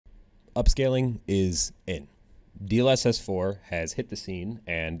Upscaling is in. DLSS 4 has hit the scene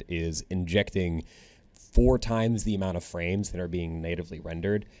and is injecting 4 times the amount of frames that are being natively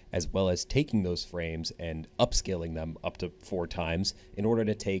rendered, as well as taking those frames and upscaling them up to 4 times in order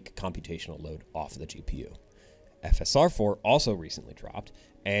to take computational load off the GPU. FSR 4 also recently dropped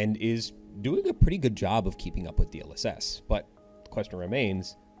and is doing a pretty good job of keeping up with DLSS, but the question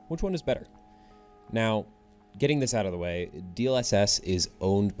remains, which one is better? Now, getting this out of the way, DLSS is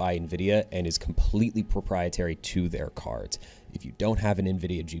owned by NVIDIA and is completely proprietary to their cards. If you don't have an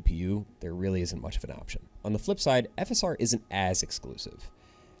NVIDIA GPU, there really isn't much of an option. On the flip side, FSR isn't as exclusive.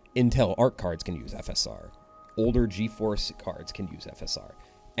 Intel Arc cards can use FSR. Older GeForce cards can use FSR.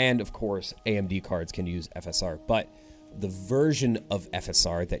 And of course, AMD cards can use FSR, but the version of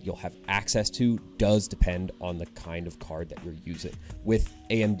FSR that you'll have access to does depend on the kind of card that you're using, with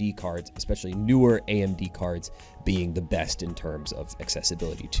AMD cards, especially newer AMD cards, being the best in terms of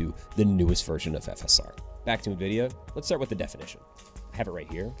accessibility to the newest version of FSR. Back to NVIDIA, let's start with the definition. I have it right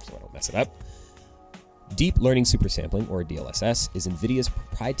here, so I don't mess it up. Deep Learning Supersampling, or DLSS, is NVIDIA's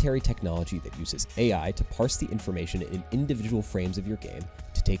proprietary technology that uses AI to parse the information in individual frames of your game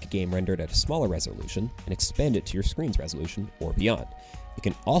to take a game rendered at a smaller resolution and expand it to your screen's resolution or beyond. It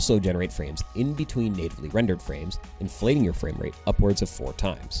can also generate frames in between natively rendered frames, inflating your frame rate upwards of 4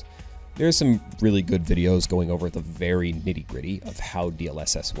 times. There's some really good videos going over the very nitty-gritty of how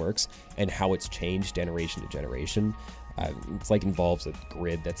DLSS works and how it's changed generation to generation. It's like involves a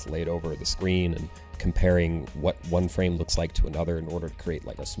grid that's laid over the screen and comparing what one frame looks like to another in order to create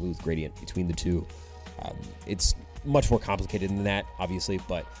like a smooth gradient between the two. It's much more complicated than that, obviously,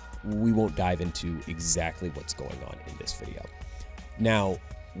 but we won't dive into exactly what's going on in this video. Now,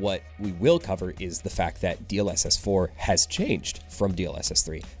 what we will cover is the fact that DLSS 4 has changed from DLSS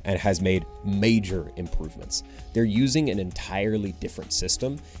 3 and has made major improvements. They're using an entirely different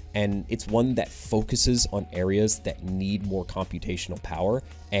system, and it's one that focuses on areas that need more computational power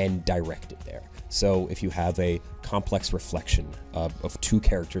and direct it there. So if you have a complex reflection of 2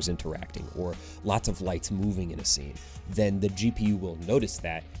 characters interacting or lots of lights moving in a scene, then the GPU will notice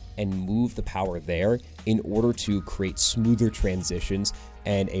that and move the power there in order to create smoother transitions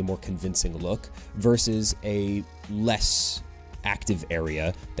and a more convincing look versus a less active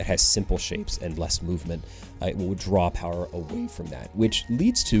area that has simple shapes and less movement. It will draw power away from that, which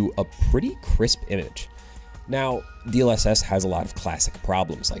leads to a pretty crisp image. Now, DLSS has a lot of classic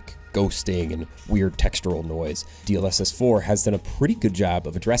problems like ghosting and weird textural noise. DLSS 4 has done a pretty good job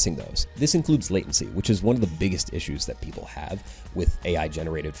of addressing those. This includes latency, which is one of the biggest issues that people have with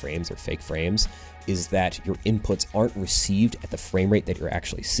AI-generated frames or fake frames, is that your inputs aren't received at the frame rate that you're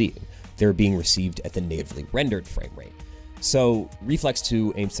actually seeing. They're being received at the natively rendered frame rate. So Reflex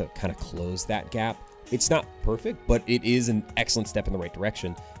 2 aims to kind of close that gap. It's not perfect, but it is an excellent step in the right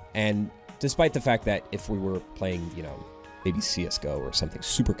direction. And despite the fact that if we were playing, maybe CSGO or something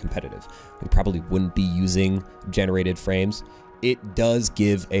super competitive, we probably wouldn't be using generated frames, it does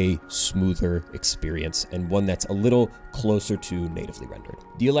give a smoother experience and one that's a little closer to natively rendered.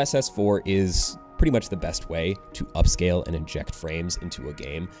 DLSS 4 is pretty much the best way to upscale and inject frames into a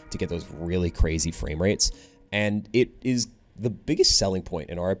game to get those really crazy frame rates. And it is the biggest selling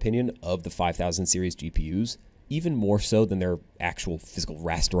point, in our opinion, of the 5000 series GPUs, even more so than their actual physical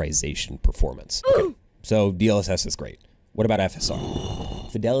rasterization performance. Okay, so DLSS is great. What about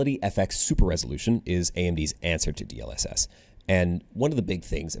FSR? Fidelity FX Super Resolution is AMD's answer to DLSS. And one of the big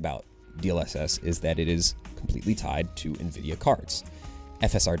things about DLSS is that it is completely tied to NVIDIA cards.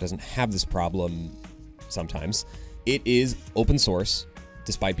 FSR doesn't have this problem sometimes. It is open source,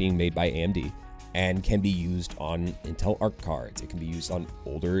 despite being made by AMD, and can be used on Intel Arc cards. It can be used on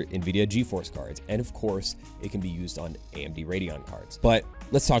older NVIDIA GeForce cards. And of course, it can be used on AMD Radeon cards. But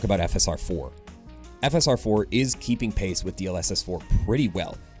let's talk about FSR 4. FSR 4 is keeping pace with DLSS 4 pretty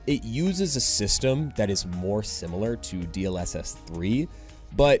well. It uses a system that is more similar to DLSS 3,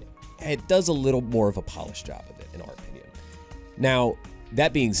 but it does a little more of a polished job of it, in our opinion. Now,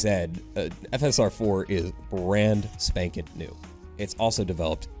 that being said, FSR 4 is brand spanking new. It's also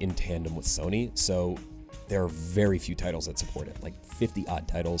developed in tandem with Sony, so there are very few titles that support it, like 50 odd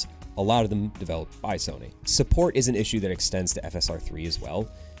titles, a lot of them developed by Sony. Support is an issue that extends to FSR 3 as well.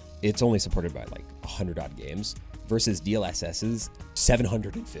 It's only supported by like 100 odd games versus DLSS's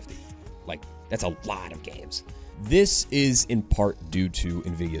 750. Like, that's a lot of games. This is in part due to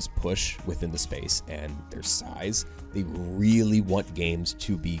NVIDIA's push within the space and their size. They really want games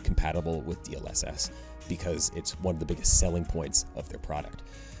to be compatible with DLSS because it's one of the biggest selling points of their product.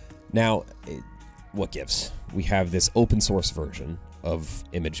 Now, what gives? We have this open source version of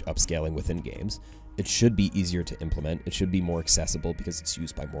image upscaling within games, It should be easier to implement. It should be more accessible because it's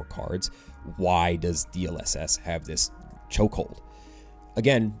used by more cards. Why does DLSS have this chokehold?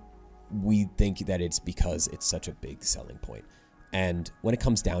 Again, we think that it's because it's such a big selling point. And when it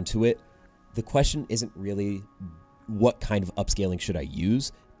comes down to it, the question isn't really what kind of upscaling should I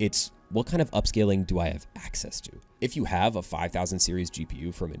use? It's what kind of upscaling do I have access to? If you have a 5000 series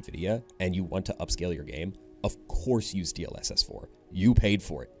GPU from NVIDIA and you want to upscale your game, of course use DLSS 4. You paid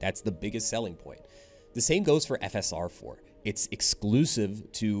for it. That's the biggest selling point. The same goes for FSR 4. It's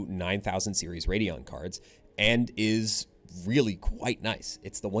exclusive to 9000 series Radeon cards and is really quite nice.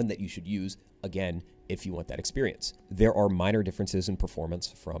 It's the one that you should use, again, if you want that experience. There are minor differences in performance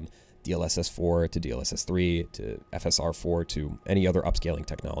from DLSS 4 to DLSS 3 to FSR 4 to any other upscaling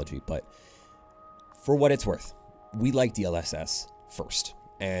technology, but for what it's worth, we like DLSS first.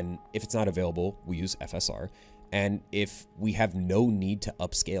 And if it's not available, we use FSR. And if we have no need to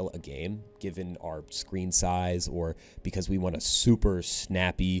upscale a game, given our screen size or because we want a super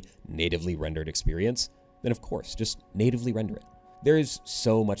snappy, natively rendered experience, then of course, just natively render it. There is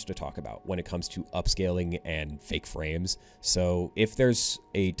so much to talk about when it comes to upscaling and fake frames. So if there's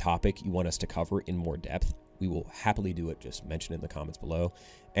a topic you want us to cover in more depth, we will happily do it. Just mention it in the comments below.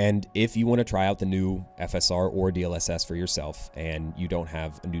 And if you want to try out the new FSR or DLSS for yourself and you don't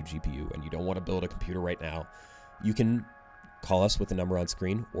have a new GPU and you don't want to build a computer right now, you can call us with the number on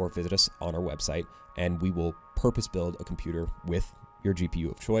screen or visit us on our website and we will purpose build a computer with your GPU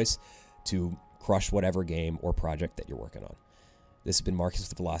of choice to crush whatever game or project that you're working on. This has been Marcus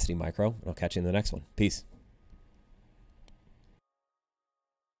with Velocity Micro, and I'll catch you in the next one. Peace.